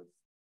ammonia loads,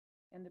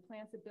 and the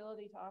plant's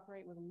ability to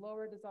operate with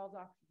lower dissolved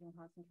oxygen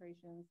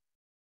concentrations,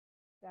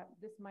 that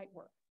this might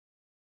work.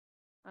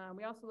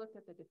 We also looked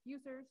at the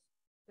diffusers.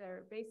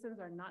 Their basins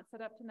are not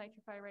set up to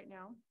nitrify right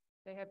now.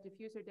 They have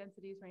diffuser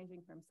densities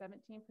ranging from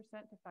 17%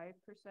 to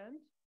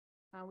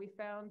 5%. We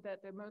found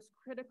that the most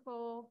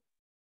critical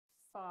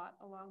spot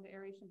along the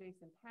aeration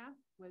basin path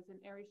was in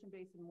aeration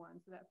basin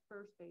 1, so that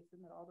first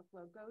basin that all the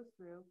flow goes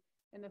through,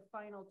 and the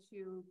final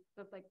two,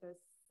 like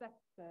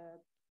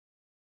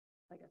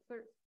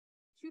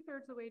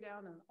two-thirds of the way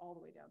down and all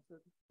the way down, so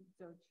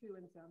zone 2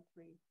 and zone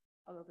 3,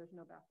 although there's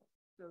no baffles.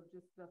 So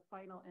just the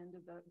final end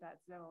of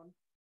that zone.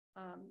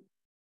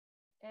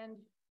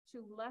 And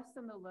to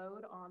lessen the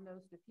load on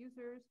those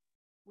diffusers,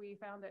 we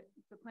found that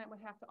the plant would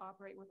have to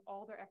operate with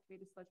all their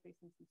activated sludge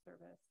basins in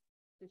service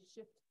to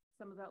shift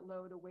some of that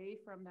load away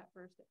from that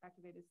first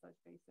activated sludge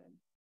basin.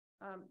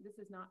 This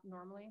is not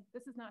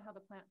how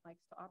the plant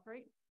likes to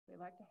operate. They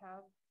like to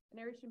have an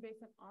aeration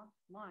basin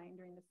offline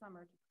during the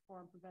summer to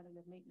perform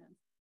preventative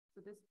maintenance. So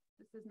this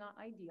is not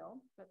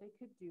ideal, but they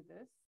could do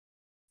this.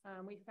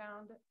 We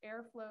found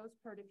air flows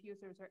per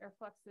diffusers or air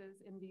fluxes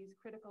in these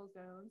critical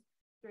zones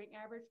during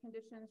average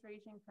conditions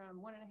ranging from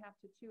 1.5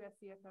 to 2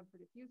 SCFM per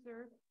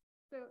diffuser.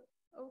 So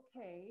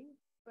okay,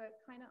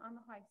 but kind of on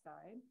the high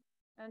side.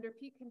 Under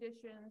peak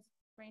conditions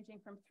ranging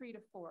from 3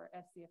 to 4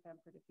 SCFM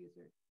per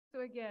diffuser.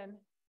 So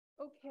again,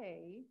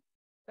 okay,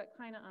 but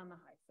kind of on the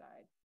high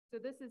side. So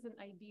this isn't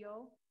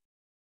ideal,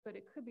 but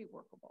it could be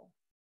workable.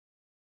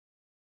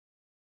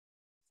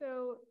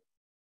 So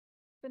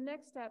the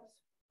next steps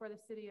for the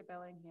city of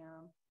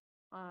Bellingham,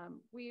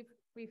 we've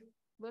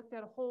looked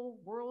at a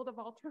whole world of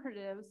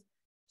alternatives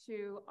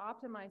to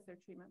optimize their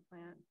treatment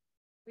plant.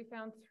 We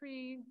found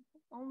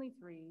only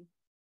three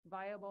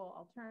viable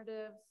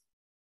alternatives.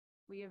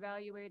 We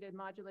evaluated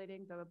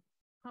modulating the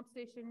pump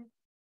station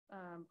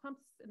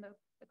pumps in the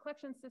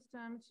collection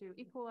system to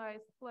equalize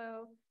the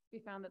flow. We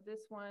found that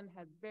this one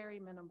had very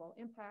minimal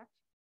impact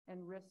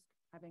and risk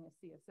having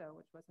a CSO,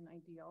 which wasn't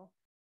ideal.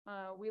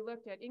 We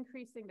looked at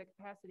increasing the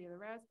capacity of the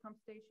RAS pump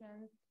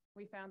station.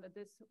 We found that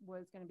this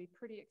was going to be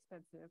pretty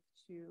expensive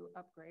to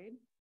upgrade.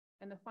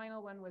 And the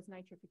final one was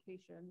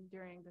nitrification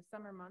during the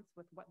summer months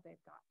with what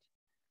they've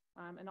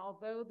got. And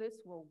although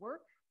this will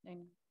work,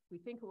 and we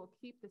think it will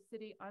keep the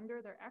city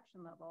under their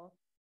action level,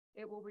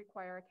 it will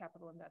require a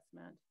capital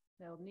investment.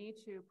 They'll need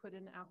to put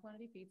in an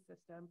alkalinity feed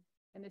system,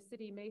 and the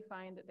city may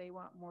find that they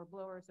want more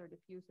blowers or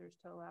diffusers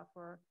to allow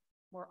for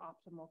more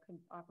optimal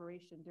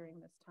operation during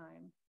this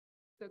time.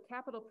 So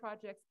capital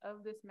projects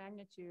of this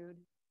magnitude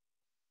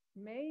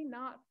may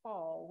not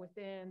fall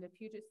within the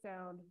Puget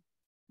Sound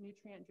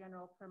Nutrient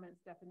General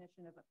Permits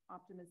definition of an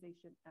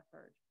optimization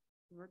effort.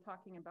 We're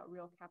talking about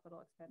real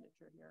capital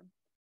expenditure here.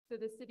 So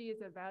the city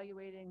is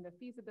evaluating the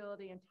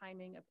feasibility and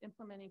timing of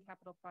implementing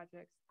capital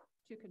projects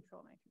to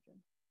control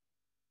nitrogen.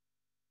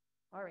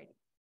 All righty,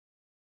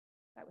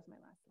 that was my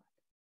last slide.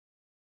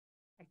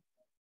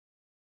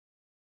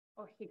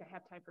 I think I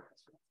have time for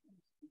questions.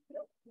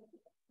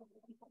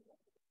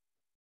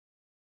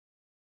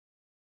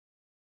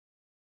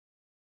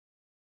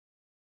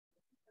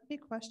 Any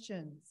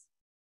questions?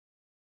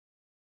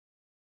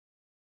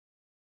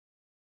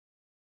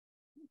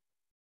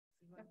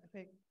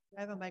 Okay,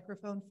 I have a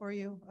microphone for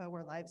you.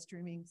 We're live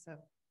streaming, so.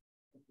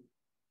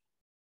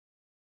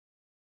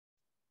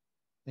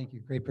 Thank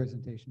you. Great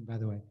presentation, by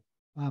the way.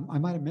 I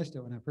might have missed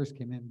it when I first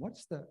came in.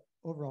 What's the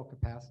overall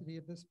capacity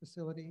of this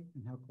facility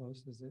and how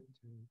close is it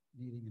to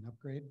needing an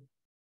upgrade?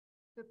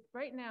 So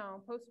right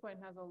now, Post Point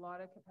has a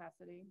lot of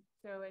capacity.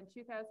 So in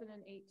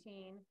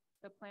 2018,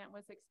 the plant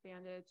was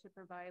expanded to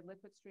provide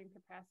liquid stream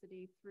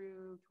capacity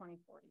through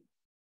 2040.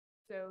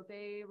 So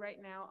they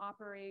right now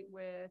operate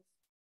with,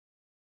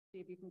 see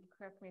if you can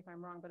correct me if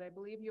I'm wrong, but I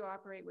believe you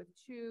operate with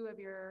 2 of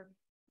your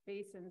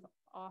basins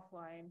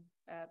offline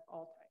at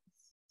all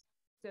times.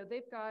 So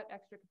they've got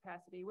extra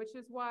capacity, which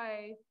is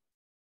why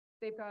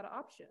they've got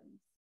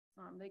options.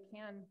 They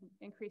can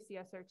increase the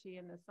SRT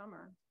in the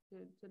summer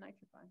to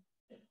nitrify.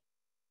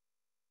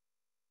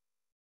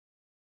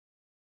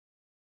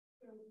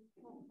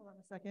 Hold on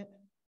a second.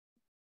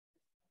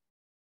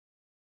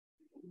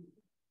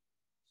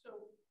 So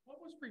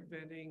what was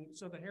preventing,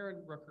 so the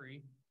Heron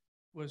Rookery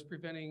was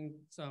preventing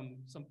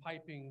some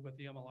piping with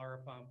the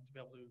MLR pump to be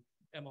able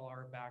to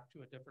MLR back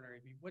to a different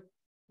area.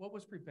 What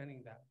was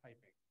preventing that piping?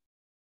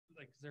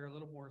 Like, is there a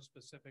little more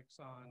specifics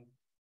on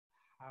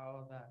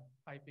how that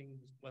piping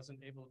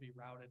wasn't able to be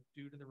routed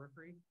due to the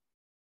rookery?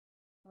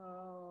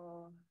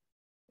 Oh,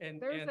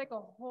 and there's like a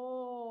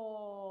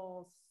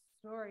whole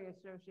story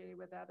associated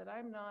with that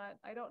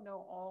I don't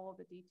know all of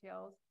the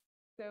details.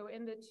 So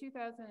in the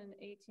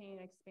 2018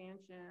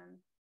 expansion,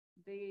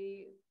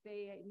 they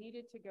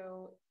needed to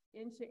go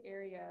into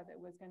area that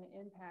was going to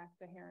impact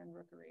the Heron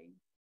Rookery,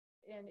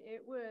 and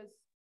it was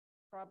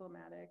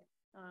problematic.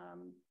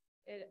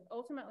 It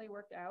ultimately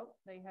worked out.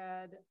 They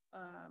had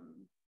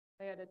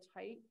a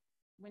tight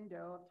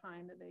window of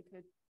time that they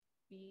could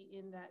be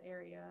in that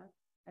area.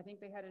 I think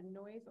they had a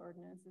noise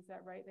ordinance. Is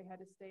that right? They had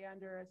to stay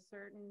under a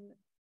certain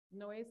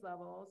noise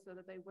level so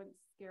that they wouldn't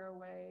scare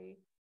away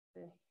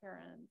the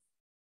herons.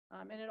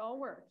 And it all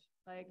worked.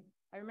 Like,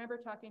 I remember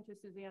talking to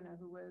Susanna,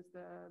 who was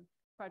the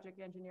project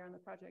engineer on the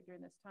project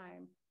during this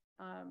time.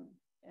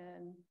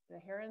 And the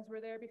herons were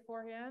there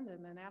beforehand,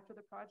 and then after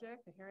the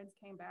project, the herons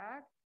came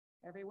back.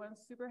 Everyone's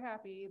super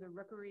happy. The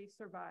rookery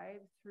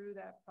survived through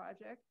that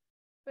project,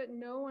 but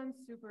no one's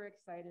super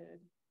excited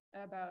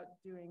about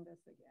doing this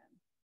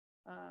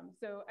again.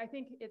 So I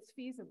think it's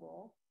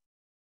feasible.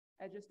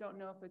 I just don't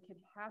know if it could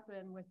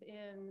happen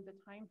within the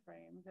time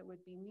frame that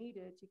would be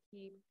needed to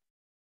keep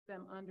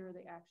them under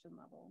the action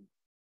level.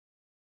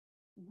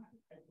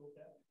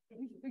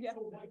 Yeah.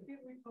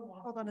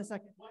 Hold on a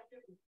second.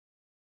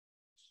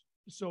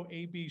 So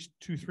ABs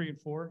 2, 3, and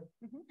 4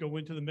 go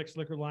into the mixed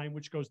liquor line,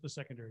 which goes to the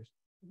secondaries,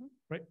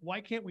 right?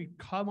 Why can't we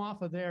come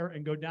off of there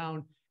and go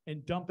down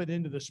and dump it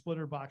into the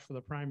splitter box for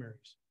the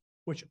primaries,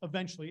 which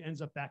eventually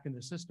ends up back in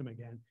the system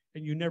again,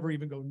 and you never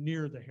even go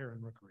near the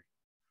heron rookery,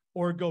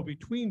 or go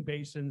between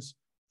basins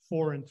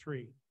 4 and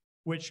 3,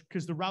 which,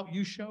 because the route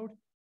you showed,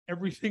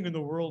 everything in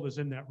the world is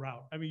in that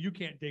route. I mean, you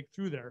can't dig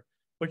through there,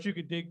 but you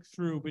could dig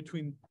through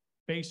between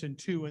basin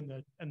 2 and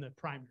the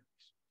primaries,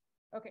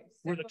 Okay.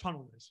 So where the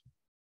tunnel is.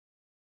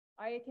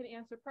 I can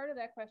answer part of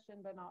that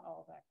question, but not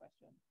all of that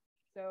question.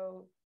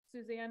 So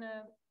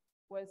Susanna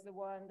was the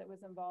one that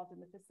was involved in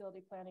the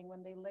facility planning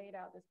when they laid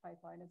out this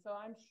pipeline. And so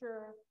I'm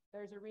sure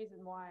there's a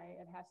reason why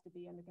it has to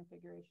be in the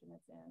configuration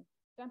it's in.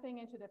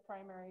 Dumping into the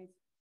primaries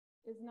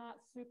is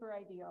not super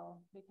ideal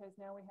because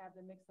now we have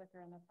the mixed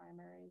liquor in the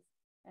primaries,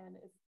 and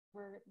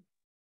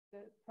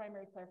the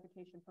primary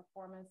clarification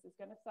performance is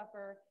going to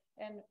suffer.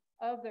 And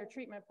of their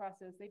treatment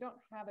process, they don't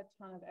have a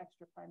ton of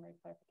extra primary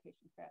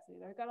clarification capacity.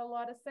 They've got a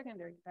lot of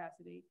secondary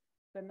capacity,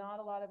 but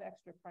not a lot of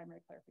extra primary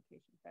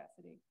clarification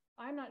capacity.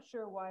 I'm not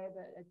sure why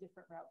a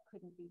different route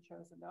couldn't be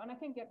chosen though, and I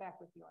can get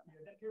back with you on that.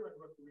 Yeah, that heron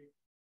rookery.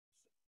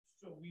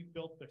 So we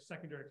built the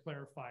secondary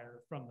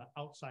clarifier from the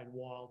outside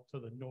wall to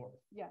the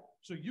north. Yeah.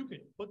 So you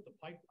could put the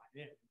pipeline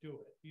in and do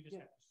it. You just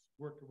have to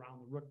work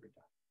around the rookery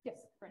time.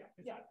 Yes, right.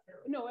 It's Yeah. not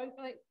terrible. No,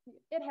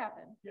 it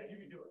happened. Yeah, you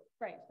can do it.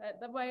 Right.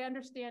 My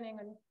understanding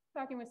and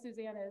talking with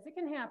Susanna is it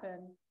can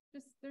happen.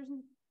 Just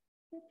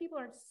people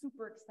aren't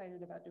super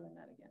excited about doing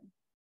that again.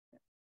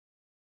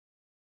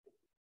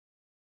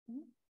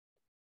 Yeah.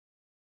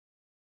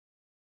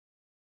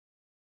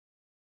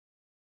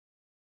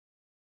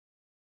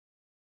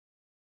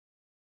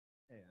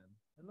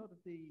 And a lot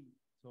of the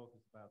talk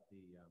is about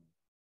the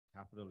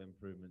capital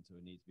improvements that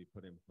would need to be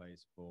put in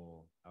place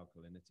for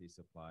alkalinity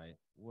supply.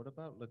 What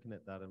about looking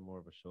at that in more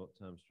of a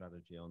short-term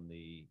strategy on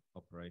the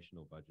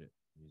operational budget,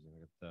 using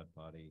like a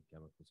third-party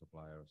chemical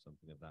supplier or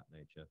something of that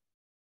nature?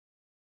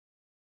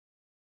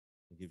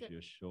 It gives you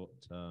a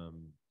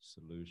short-term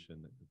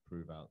solution that could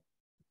prove out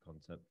the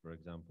concept, for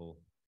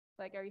example.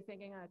 Like, are you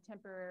thinking on a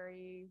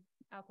temporary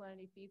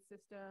alkalinity feed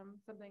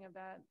system, something of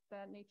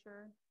that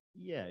nature?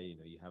 Yeah,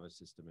 you have a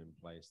system in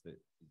place that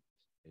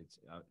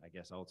I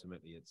guess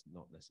ultimately it's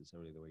not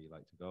necessarily the way you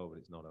like to go, but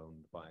it's not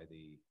owned by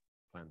the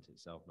plant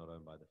itself, not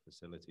owned by the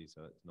facility,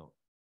 so it's not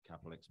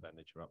capital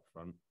expenditure up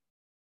front,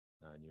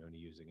 and you're only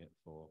using it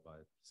for, by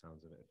the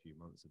sounds of it, a few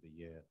months of the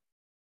year.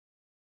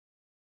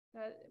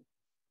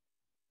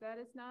 That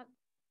is not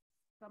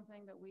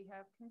something that we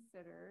have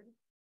considered.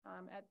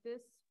 At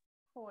this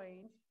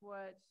point,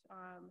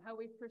 how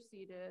we've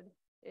proceeded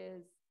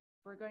is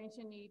we're going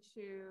to need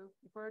to,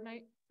 for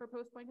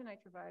post-point to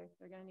nitrophi,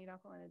 they're going to need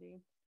alkalinity.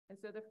 And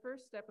so the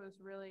first step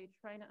was really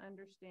trying to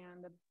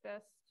understand the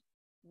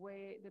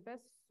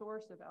best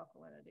source of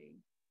alkalinity.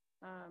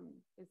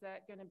 Is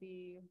that going to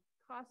be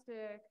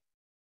caustic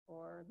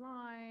or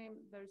lime?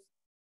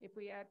 If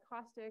we add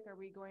caustic, are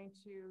we going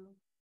to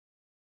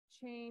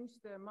change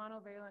the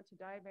monovalent to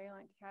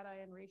divalent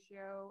cation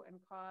ratio and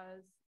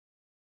cause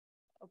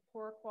a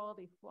poor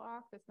quality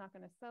flock that's not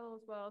going to settle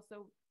as well?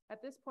 So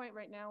at this point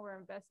right now, we're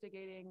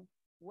investigating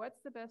what's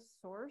the best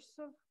source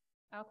of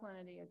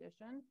alkalinity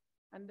addition.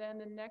 And then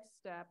the next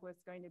step was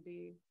going to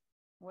be,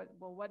 what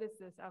is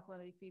this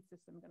alkalinity feed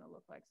system going to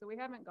look like? So we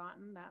haven't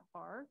gotten that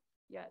far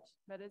yet,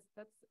 but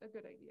that's a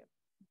good idea.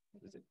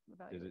 Does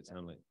it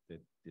sound like the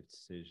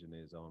decision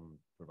is on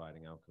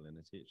providing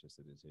alkalinity? It's just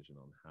a decision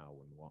on how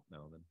and what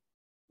now then?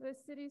 The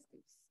city's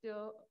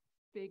still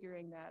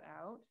figuring that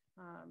out.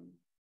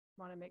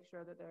 Want to make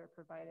sure that they're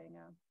providing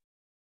a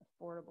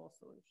affordable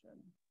solution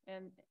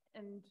and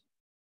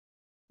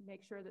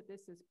make sure that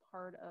this is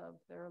part of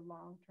their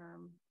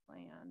long-term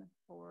plan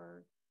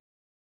for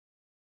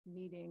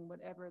meeting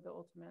whatever the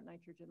ultimate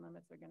nitrogen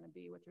limits are going to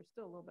be, which are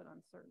still a little bit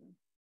uncertain.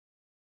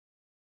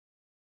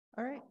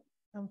 All right.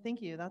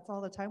 Thank you. That's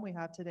all the time we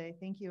have today.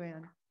 Thank you,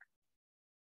 Anne.